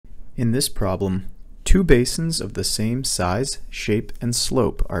In this problem, two basins of the same size, shape, and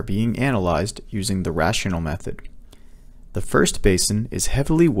slope are being analyzed using the rational method. The first basin is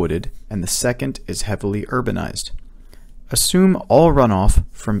heavily wooded and the second is heavily urbanized. Assume all runoff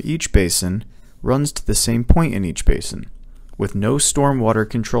from each basin runs to the same point in each basin, with no stormwater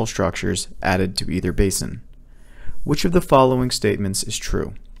control structures added to either basin. Which of the following statements is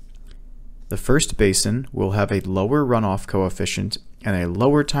true? The first basin will have a lower runoff coefficient and a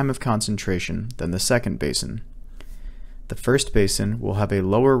lower time of concentration than the second basin. The first basin will have a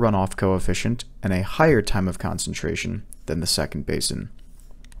lower runoff coefficient and a higher time of concentration than the second basin.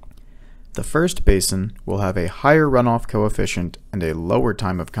 The first basin will have a higher runoff coefficient and a lower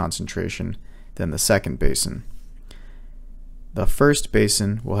time of concentration than the second basin. The first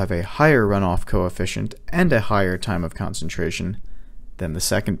basin will have a higher runoff coefficient and a higher time of concentration than the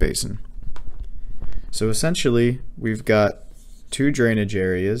second basin. So essentially, we've got two drainage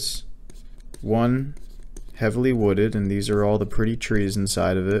areas, one heavily wooded, and these are all the pretty trees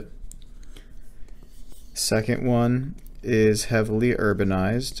inside of it. Second one is heavily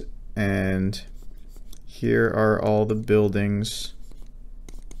urbanized, and here are all the buildings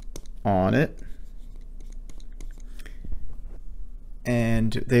on it.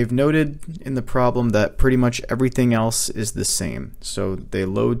 And they've noted in the problem that pretty much everything else is the same. So they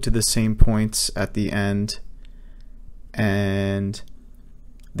load to the same points at the end, and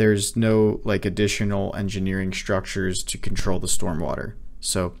there's no additional engineering structures to control the stormwater.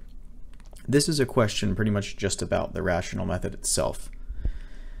 So this is a question pretty much just about the rational method itself.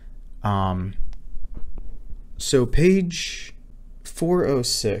 So page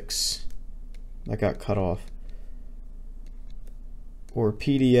 406, that got cut off, or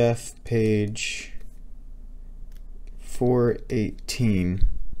PDF page 418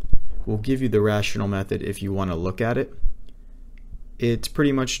 will give you the rational method if you want to look at it. It's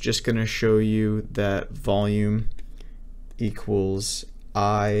pretty much just going to show you that volume equals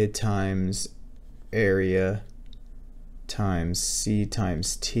I times area times C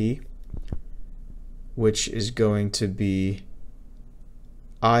times T, which is going to be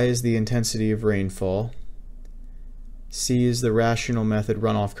I is the intensity of rainfall, C is the rational method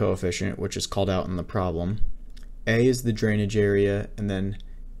runoff coefficient, which is called out in the problem, A is the drainage area, and then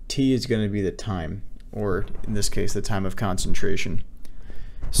T is going to be the time, or in this case the time of concentration.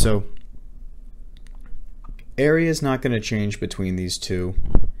 So area is not going to change between these two,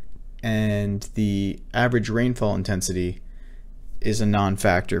 and the average rainfall intensity is a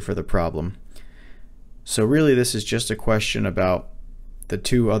non-factor for the problem. So really this is just a question about the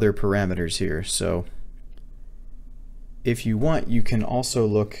two other parameters here. So if you want, you can also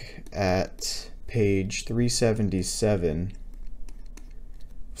look at page 377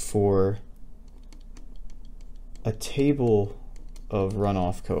 for a table of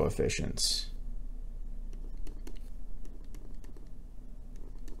runoff coefficients.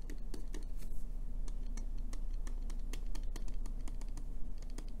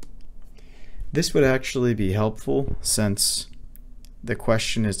 This would actually be helpful since the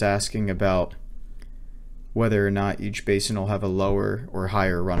question is asking about whether or not each basin will have a lower or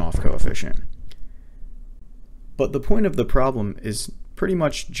higher runoff coefficient. But the point of the problem is pretty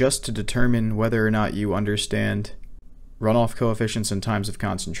much just to determine whether or not you understand runoff coefficients and times of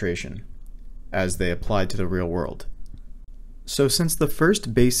concentration as they apply to the real world. So since the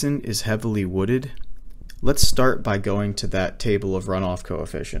first basin is heavily wooded, let's start by going to that table of runoff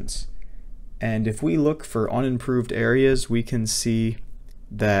coefficients. And if we look for unimproved areas, we can see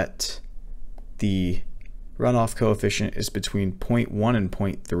that the runoff coefficient is between 0.1 and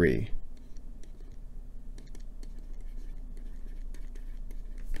 0.3.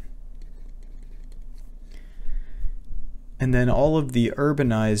 And then all of the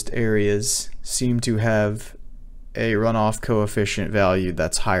urbanized areas seem to have a runoff coefficient value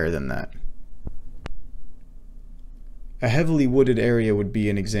that's higher than that. A heavily wooded area would be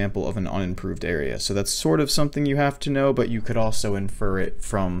an example of an unimproved area. So that's sort of something you have to know, but you could also infer it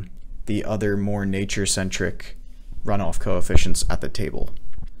from the other more nature-centric runoff coefficients at the table.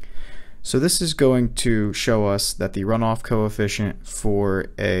 So this is going to show us that the runoff coefficient for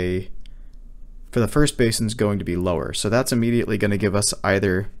the first basin is going to be lower. So that's immediately going to give us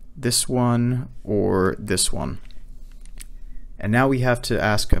either this one or this one. And now we have to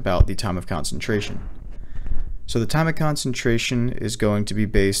ask about the time of concentration. So the time of concentration is going to be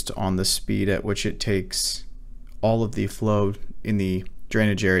based on the speed at which it takes all of the flow in the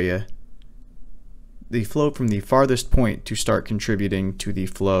drainage area, the flow from the farthest point, to start contributing to the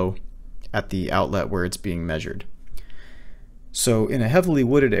flow at the outlet where it's being measured. So in a heavily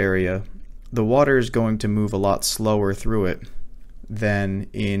wooded area, the water is going to move a lot slower through it than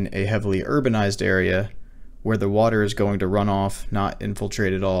in a heavily urbanized area where the water is going to run off, not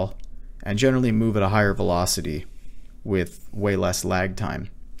infiltrate at all, and generally move at a higher velocity with way less lag time.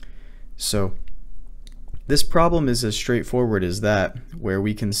 So this problem is as straightforward as that, where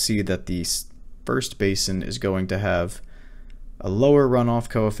we can see that the first basin is going to have a lower runoff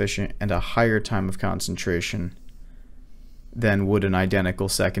coefficient and a higher time of concentration than would an identical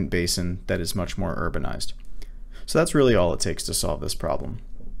second basin that is much more urbanized. So that's really all it takes to solve this problem.